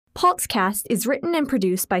Paltzcast is written and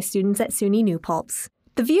produced by students at SUNY New Paltz.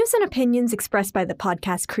 The views and opinions expressed by the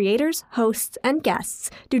podcast creators, hosts, and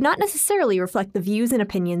guests do not necessarily reflect the views and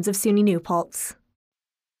opinions of SUNY New Paltz.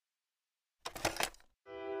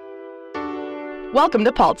 Welcome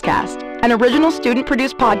to Paltzcast, an original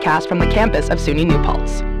student-produced podcast from the campus of SUNY New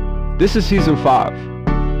Paltz. This is season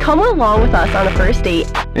 5. Come along with us on a first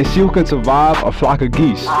date and see who can survive a flock of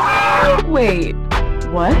geese. Wait,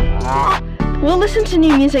 what? We'll listen to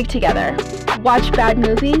new music together, watch bad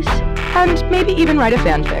movies, and maybe even write a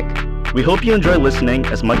fanfic. We hope you enjoy listening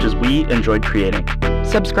as much as we enjoyed creating.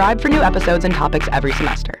 Subscribe for new episodes and topics every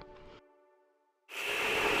semester.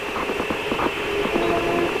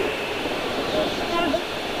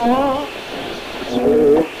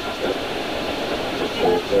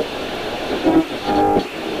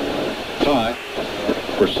 Hi.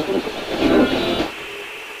 For some.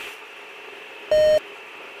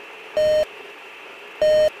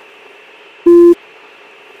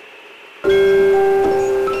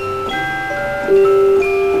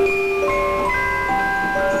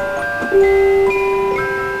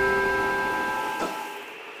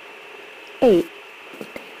 Eight,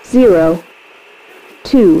 0,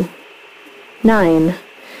 2, 9,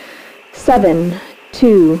 7,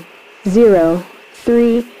 2, 0,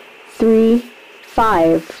 3, 3,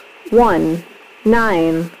 5, 1,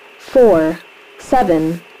 9, 4,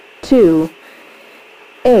 7, 2,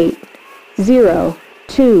 8, 0,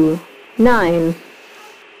 2, 9.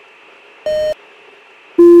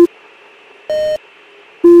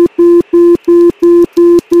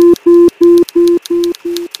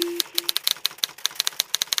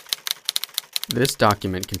 This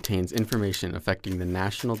document contains information affecting the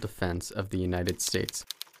national defense of the United States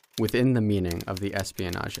within the meaning of the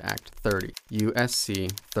Espionage Act 30, U.S.C.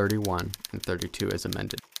 31 and 32 as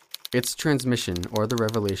amended. Its transmission or the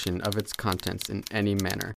revelation of its contents in any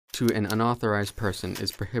manner to an unauthorized person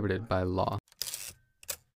is prohibited by law.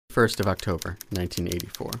 1st of October,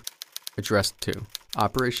 1984. Addressed to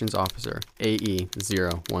Operations Officer AE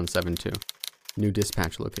 0172. New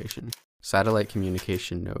dispatch location. Satellite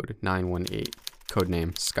Communication Node 918,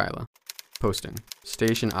 codename Skyla. Posting: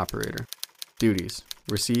 Station Operator. Duties: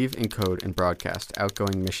 receive, encode, and broadcast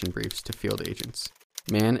outgoing mission briefs to field agents.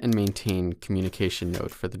 Man and maintain communication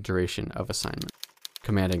node for the duration of assignment.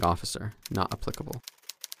 Commanding Officer: not applicable.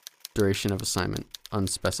 Duration of assignment: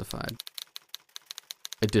 unspecified.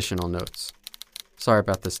 Additional notes. Sorry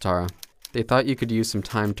about this, Tara. They thought you could use some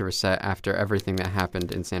time to reset after everything that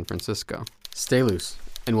happened in San Francisco. Stay loose,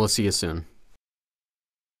 and we'll see you soon.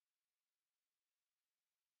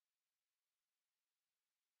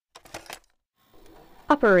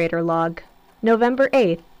 Operator Log, November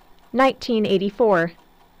 8th, 1984.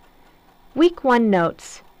 Week 1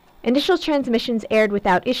 notes. Initial transmissions aired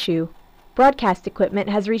without issue. Broadcast equipment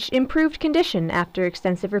has reached improved condition after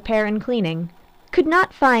extensive repair and cleaning. Could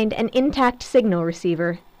not find an intact signal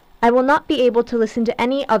receiver. I will not be able to listen to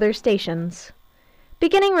any other stations.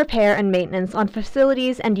 Beginning repair and maintenance on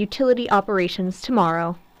facilities and utility operations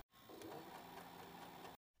tomorrow.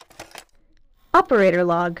 Operator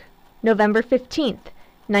Log, November 15th,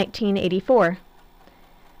 1984.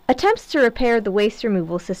 Attempts to repair the waste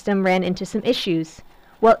removal system ran into some issues.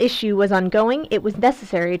 While issue was ongoing, it was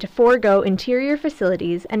necessary to forego interior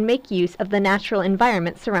facilities and make use of the natural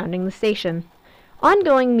environment surrounding the station.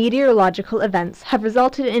 Ongoing meteorological events have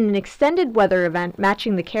resulted in an extended weather event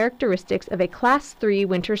matching the characteristics of a Class 3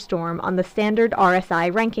 winter storm on the standard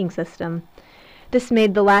RSI ranking system. This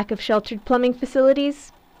made the lack of sheltered plumbing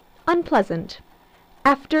facilities unpleasant.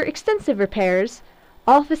 After extensive repairs,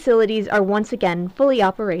 all facilities are once again fully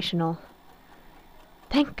operational.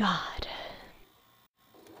 Thank God.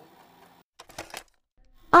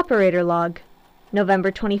 Operator Log,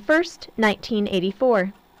 November 21st,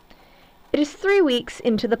 1984. It is 3 weeks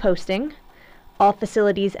into the posting. All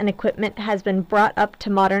facilities and equipment has been brought up to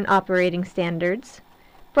modern operating standards.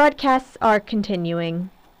 Broadcasts are continuing.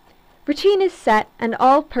 Routine is set, and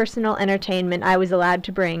all personal entertainment I was allowed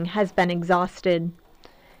to bring has been exhausted.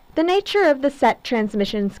 The nature of the set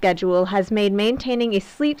transmission schedule has made maintaining a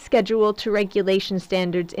sleep schedule to regulation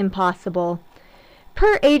standards impossible.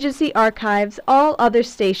 Per agency archives, all other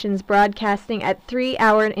stations broadcasting at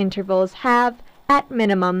 3-hour intervals have, at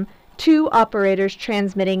minimum, 2 operators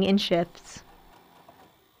transmitting in shifts.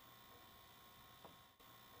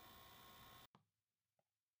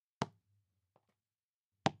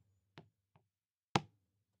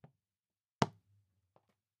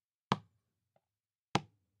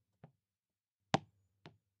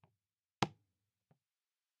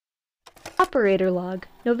 Operator Log,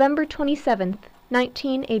 November 27th,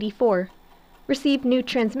 1984. Received new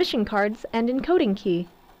transmission cards and encoding key.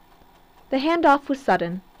 The handoff was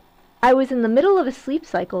sudden. I was in the middle of a sleep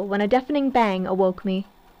cycle when a deafening bang awoke me.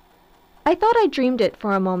 I thought I dreamed it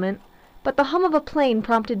for a moment, but the hum of a plane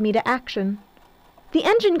prompted me to action. The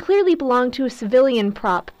engine clearly belonged to a civilian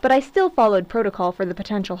prop, but I still followed protocol for the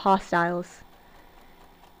potential hostiles.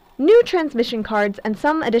 New transmission cards and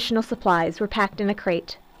some additional supplies were packed in a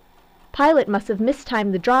crate. Pilot must have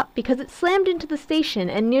mistimed the drop because it slammed into the station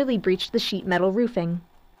and nearly breached the sheet metal roofing.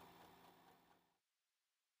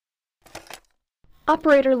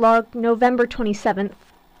 Operator log November 27th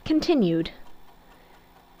continued.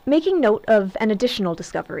 Making note of an additional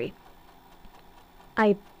discovery.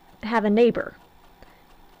 I have a neighbor.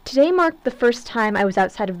 Today marked the first time I was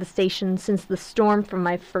outside of the station since the storm from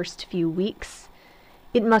my first few weeks.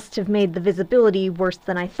 It must have made the visibility worse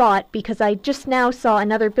than I thought because I just now saw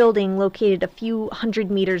another building located a few hundred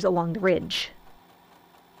meters along the ridge.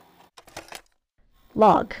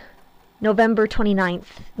 Log, November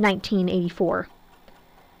 29th, 1984.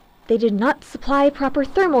 They did not supply proper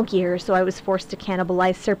thermal gear, so I was forced to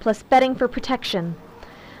cannibalize surplus bedding for protection.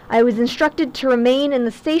 I was instructed to remain in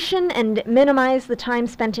the station and minimize the time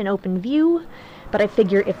spent in open view, but I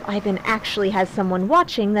figure if Ivan actually has someone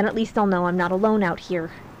watching, then at least I'll know I'm not alone out here.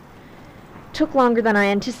 Took longer than I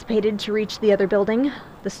anticipated to reach the other building.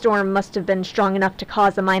 The storm must have been strong enough to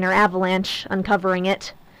cause a minor avalanche, uncovering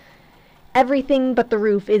it. Everything but the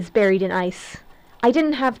roof is buried in ice. I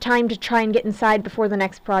didn't have time to try and get inside before the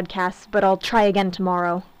next broadcast, but I'll try again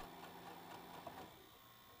tomorrow.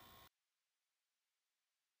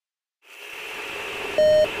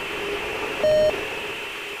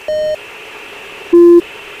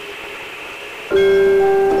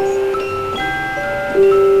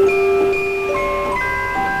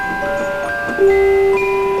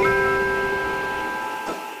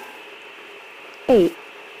 Eight,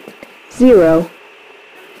 0,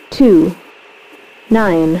 2,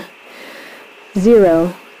 9,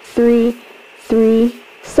 0, 3, 3,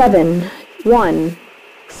 7, 1,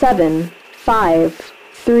 7, 5,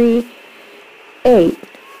 3, 8,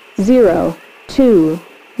 0, 2,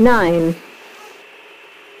 9.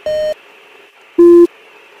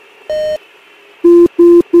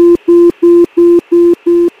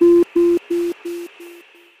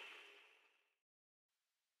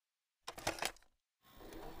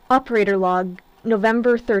 Operator log,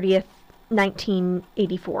 November 30th,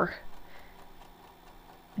 1984.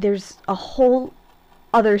 There's a whole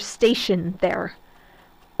other station there.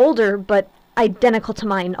 Older, but identical to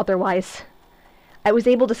mine otherwise. I was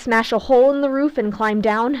able to smash a hole in the roof and climb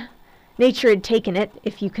down. Nature had taken it,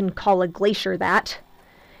 if you can call a glacier that.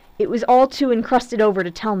 It was all too encrusted over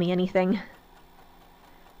to tell me anything.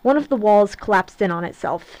 One of the walls collapsed in on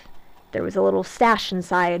itself. There was a little stash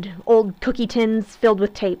inside, old cookie tins filled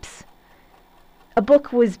with tapes. A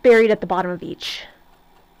book was buried at the bottom of each.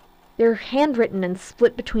 They're handwritten and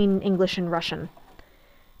split between English and Russian.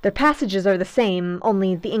 Their passages are the same,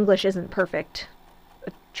 only the English isn't perfect.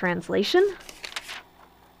 A translation?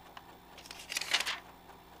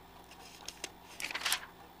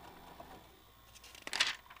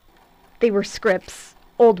 They were scripts,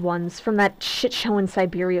 old ones, from that shit show in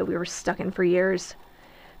Siberia we were stuck in for years.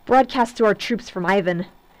 Broadcast to our troops from Ivan.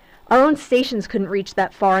 Our own stations couldn't reach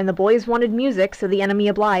that far, and the boys wanted music, so the enemy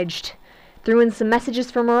obliged. Threw in some messages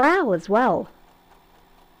for morale as well.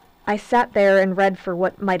 I sat there and read for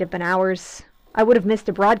what might have been hours. I would have missed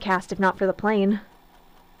a broadcast if not for the plane.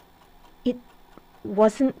 It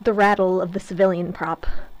wasn't the rattle of the civilian prop.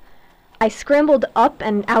 I scrambled up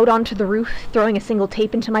and out onto the roof, throwing a single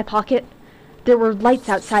tape into my pocket. There were lights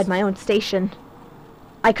outside my own station.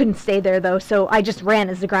 I couldn't stay there, though, so I just ran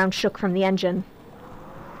as the ground shook from the engine.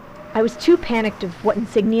 I was too panicked of what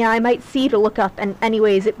insignia I might see to look up, and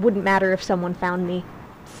anyways, it wouldn't matter if someone found me.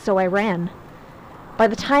 So I ran. By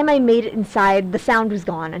the time I made it inside, the sound was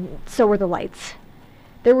gone, and so were the lights.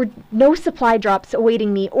 There were no supply drops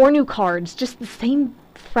awaiting me, or new cards, just the same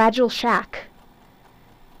fragile shack.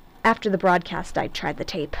 After the broadcast, I tried the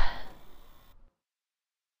tape.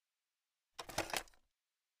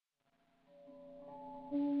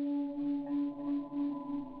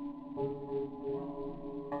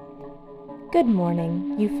 Good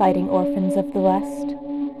morning, you fighting orphans of the West.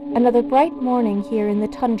 Another bright morning here in the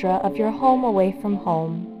tundra of your home away from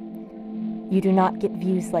home. You do not get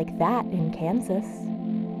views like that in Kansas.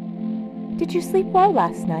 Did you sleep well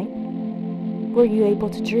last night? Were you able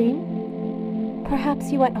to dream?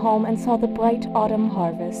 Perhaps you went home and saw the bright autumn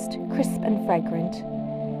harvest, crisp and fragrant.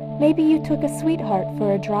 Maybe you took a sweetheart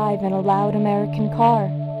for a drive in a loud American car.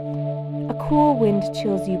 A cool wind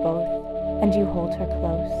chills you both, and you hold her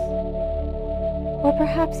close. Or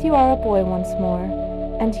perhaps you are a boy once more,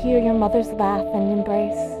 and hear your mother's laugh and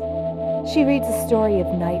embrace. She reads a story of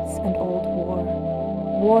knights and old war.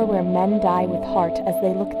 War where men die with heart as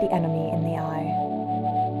they look the enemy in the eye.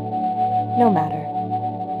 No matter.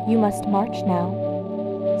 You must march now.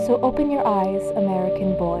 So open your eyes,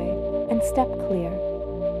 American boy, and step clear.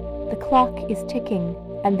 The clock is ticking,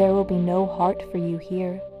 and there will be no heart for you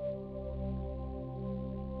here.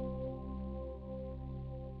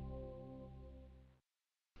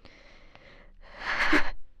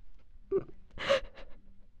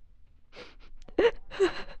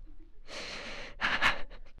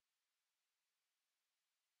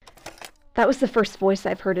 That was the first voice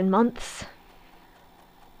I've heard in months.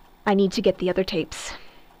 I need to get the other tapes.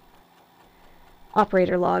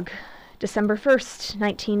 Operator log, December 1st,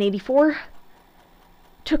 1984.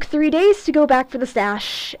 Took 3 days to go back for the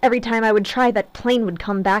stash. Every time I would try, that plane would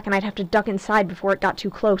come back and I'd have to duck inside before it got too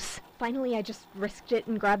close. Finally, I just risked it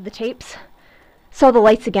and grabbed the tapes. Saw the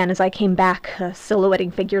lights again as I came back, silhouetting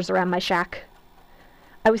figures around my shack.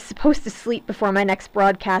 I was supposed to sleep before my next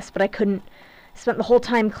broadcast, but I couldn't. Spent the whole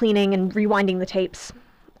time cleaning and rewinding the tapes.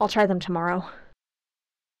 I'll try them tomorrow.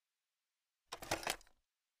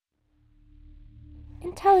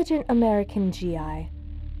 Intelligent American GI,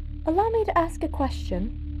 allow me to ask a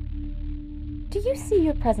question. Do you see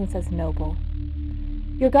your presence as noble?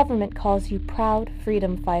 Your government calls you proud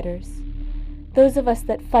freedom fighters. Those of us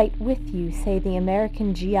that fight with you say the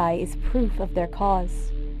American GI is proof of their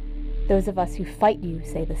cause. Those of us who fight you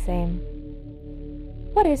say the same.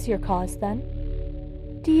 What is your cause, then?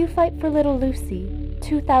 Do you fight for little Lucy,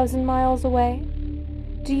 2,000 miles away?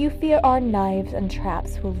 Do you fear our knives and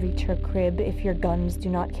traps will reach her crib if your guns do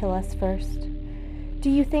not kill us first?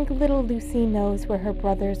 Do you think little Lucy knows where her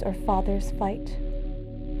brothers or fathers fight?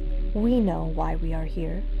 We know why we are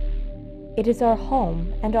here. It is our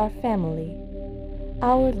home and our family.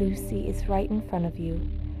 Our Lucy is right in front of you,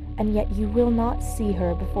 and yet you will not see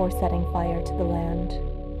her before setting fire to the land.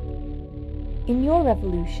 In your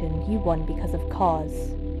revolution, you won because of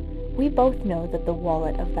cause. We both know that the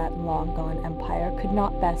wallet of that long-gone empire could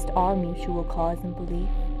not best our mutual cause and belief.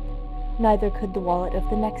 Neither could the wallet of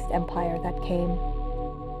the next empire that came.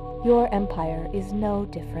 Your empire is no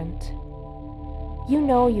different. You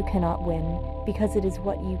know you cannot win because it is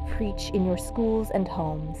what you preach in your schools and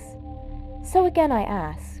homes. So again I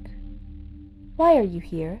ask, why are you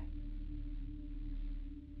here?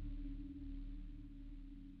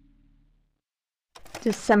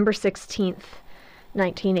 December 16th,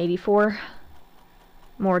 1984.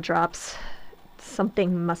 More drops.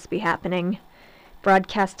 Something must be happening.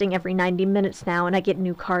 Broadcasting every 90 minutes now, and I get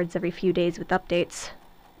new cards every few days with updates.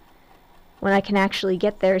 When I can actually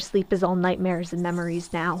get there, sleep is all nightmares and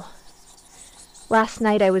memories now. Last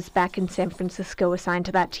night I was back in San Francisco assigned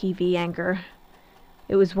to that TV anchor.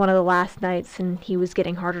 It was one of the last nights, and he was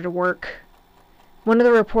getting harder to work. One of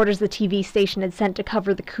the reporters the TV station had sent to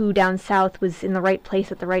cover the coup down south was in the right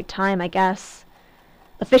place at the right time, I guess.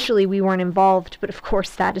 Officially, we weren't involved, but of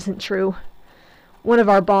course that isn't true. One of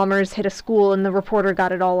our bombers hit a school, and the reporter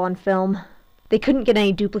got it all on film. They couldn't get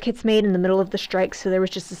any duplicates made in the middle of the strike, so there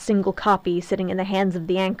was just a single copy sitting in the hands of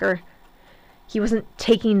the anchor. He wasn't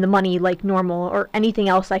taking the money like normal, or anything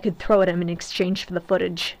else I could throw at him in exchange for the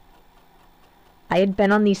footage. I had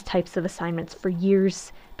been on these types of assignments for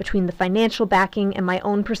years. Between the financial backing and my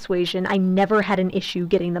own persuasion, I never had an issue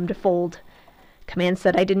getting them to fold. Command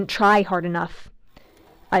said I didn't try hard enough.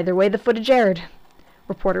 Either way, the footage aired.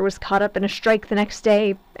 Reporter was caught up in a strike the next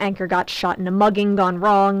day, anchor got shot in a mugging gone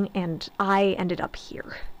wrong, and I ended up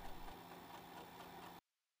here.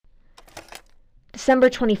 December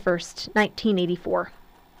 21st, 1984.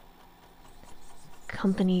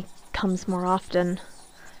 Company comes more often.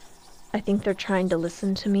 I think they're trying to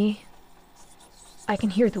listen to me. I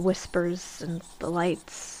can hear the whispers and the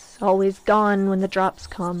lights, always gone when the drops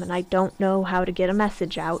come, and I don't know how to get a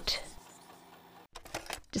message out.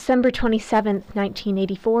 December 27th,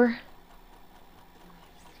 1984.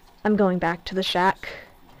 I'm going back to the shack.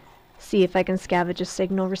 See if I can scavenge a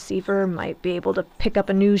signal receiver, might be able to pick up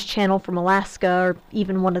a news channel from Alaska or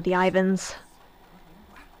even one of the Ivans.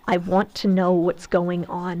 I want to know what's going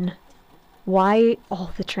on. Why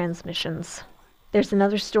all the transmissions? There's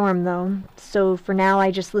another storm, though, so for now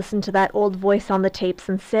I just listen to that old voice on the tapes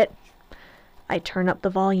and sit. I turn up the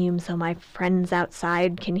volume so my friends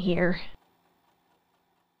outside can hear.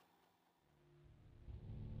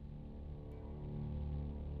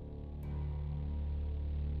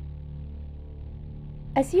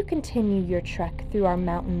 As you continue your trek through our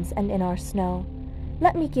mountains and in our snow,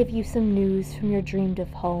 let me give you some news from your dreamed-of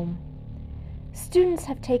home. Students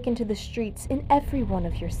have taken to the streets in every one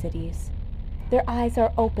of your cities. Their eyes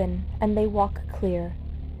are open and they walk clear.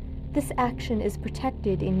 This action is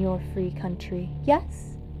protected in your free country,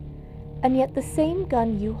 yes? And yet the same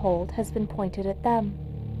gun you hold has been pointed at them.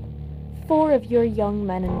 4 of your young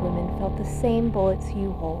men and women felt the same bullets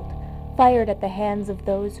you hold, fired at the hands of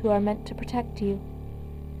those who are meant to protect you.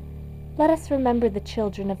 Let us remember the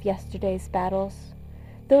children of yesterday's battles,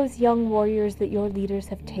 those young warriors that your leaders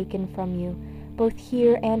have taken from you, both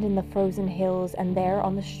here and in the frozen hills and there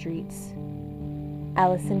on the streets.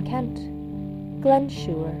 Allison Kent, Glenn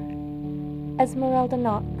Schuer, Esmeralda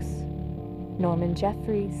Knox, Norman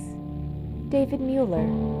Jeffries, David Mueller,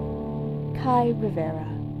 Kai Rivera,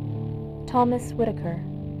 Thomas Whitaker,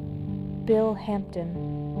 Bill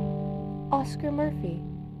Hampton, Oscar Murphy,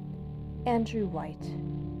 Andrew White,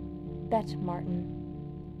 Bette Martin,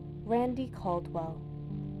 Randy Caldwell,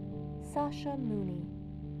 Sasha Mooney,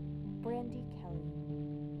 Brandy Kelly.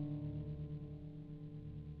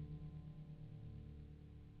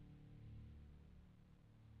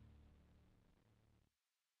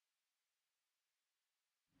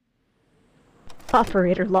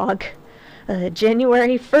 Operator log.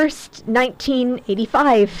 January 1st,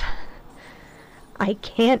 1985. I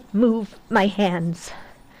can't move my hands.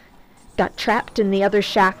 Got trapped in the other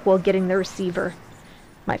shack while getting the receiver.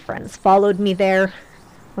 My friends followed me there.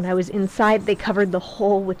 When I was inside, they covered the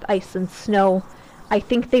hole with ice and snow. I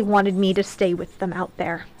think they wanted me to stay with them out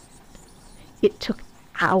there. It took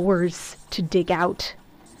hours to dig out.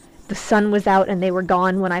 The sun was out and they were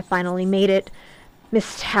gone when I finally made it.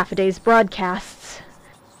 Missed half a day's broadcasts.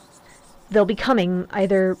 They'll be coming,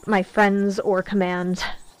 either my friends or command.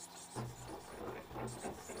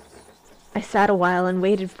 I sat a while and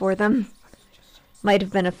waited for them. Might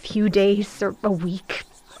have been a few days or a week.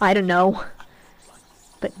 I don't know.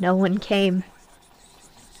 But no one came.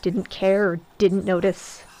 Didn't care or didn't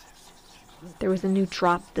notice. There was a new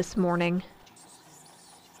drop this morning.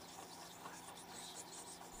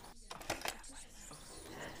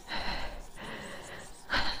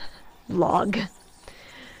 Log.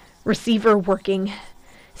 Receiver working.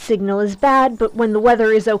 Signal is bad, but when the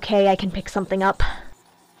weather is okay, I can pick something up.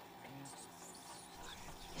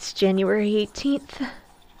 It's January 18th.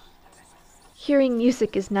 Hearing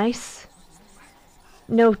music is nice.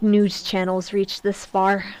 No news channels reach this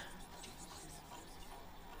far.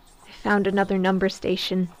 I found another number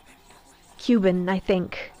station. Cuban, I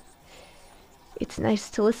think. It's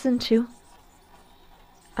nice to listen to.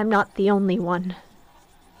 I'm not the only one.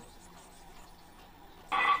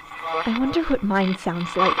 I wonder what mine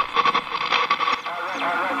sounds like.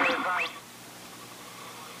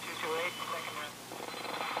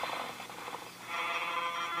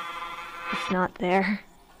 It's not there.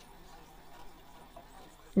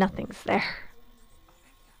 Nothing's there.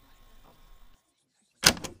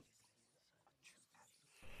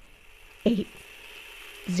 Eight,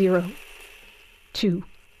 0, 2,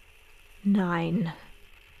 9.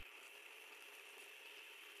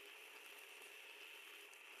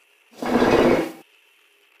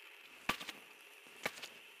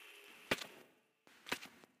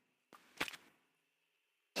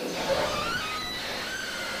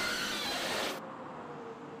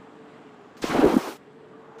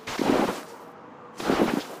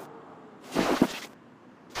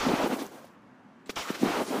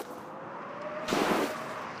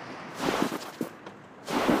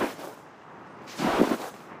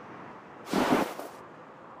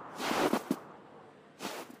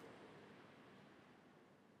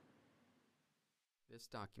 This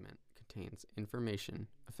document contains information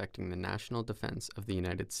affecting the national defense of the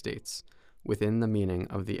United States within the meaning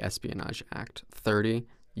of the Espionage Act 30,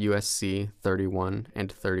 U.S.C. 31,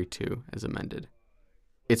 and 32 as amended.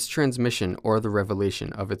 Its transmission or the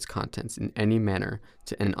revelation of its contents in any manner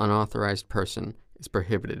to an unauthorized person is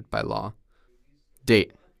prohibited by law.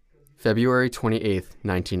 Date: February 28,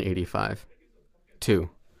 1985. 2.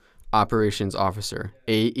 Operations Officer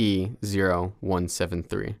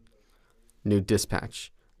AE0173. New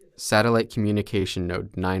dispatch. Satellite Communication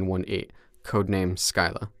Node 918, codename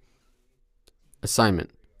Skyla. Assignment: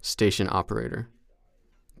 Station Operator.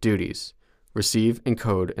 Duties: Receive,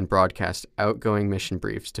 encode, and broadcast outgoing mission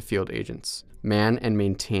briefs to field agents. Man and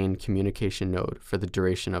maintain communication node for the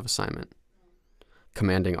duration of assignment.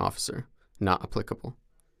 Commanding Officer: Not applicable.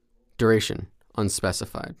 Duration: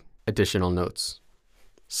 Unspecified. Additional notes.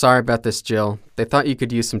 Sorry about this, Jill. They thought you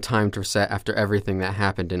could use some time to reset after everything that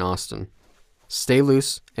happened in Austin. Stay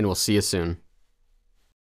loose, and we'll see you soon.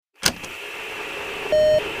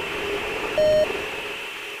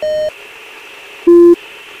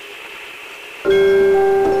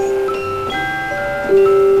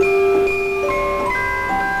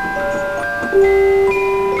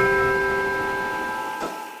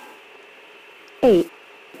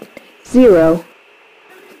 0,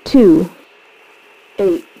 2,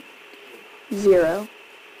 8, 0,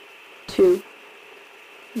 2,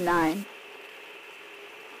 9,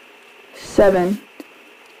 7,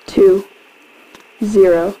 2,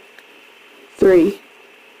 0, 3,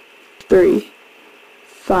 3,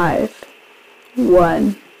 5,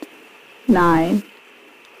 1, 9,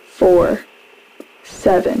 4,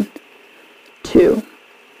 7, 2,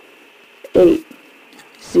 8,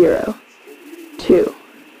 0, 2,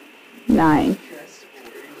 9.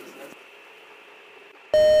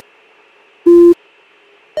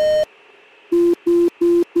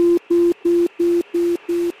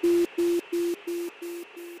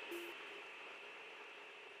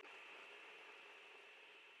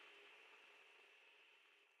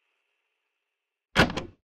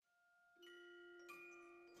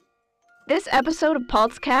 This episode of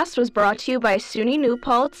Paltzcast was brought to you by SUNY New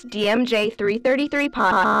Paltz DMJ 333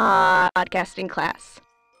 podcasting class.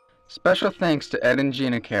 Special thanks to Ed and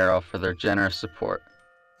Gina Carroll for their generous support.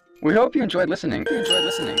 We hope you enjoyed listening.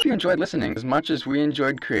 You enjoyed listening as much as we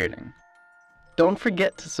enjoyed creating. Don't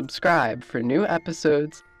forget to subscribe for new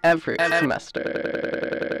episodes every semester.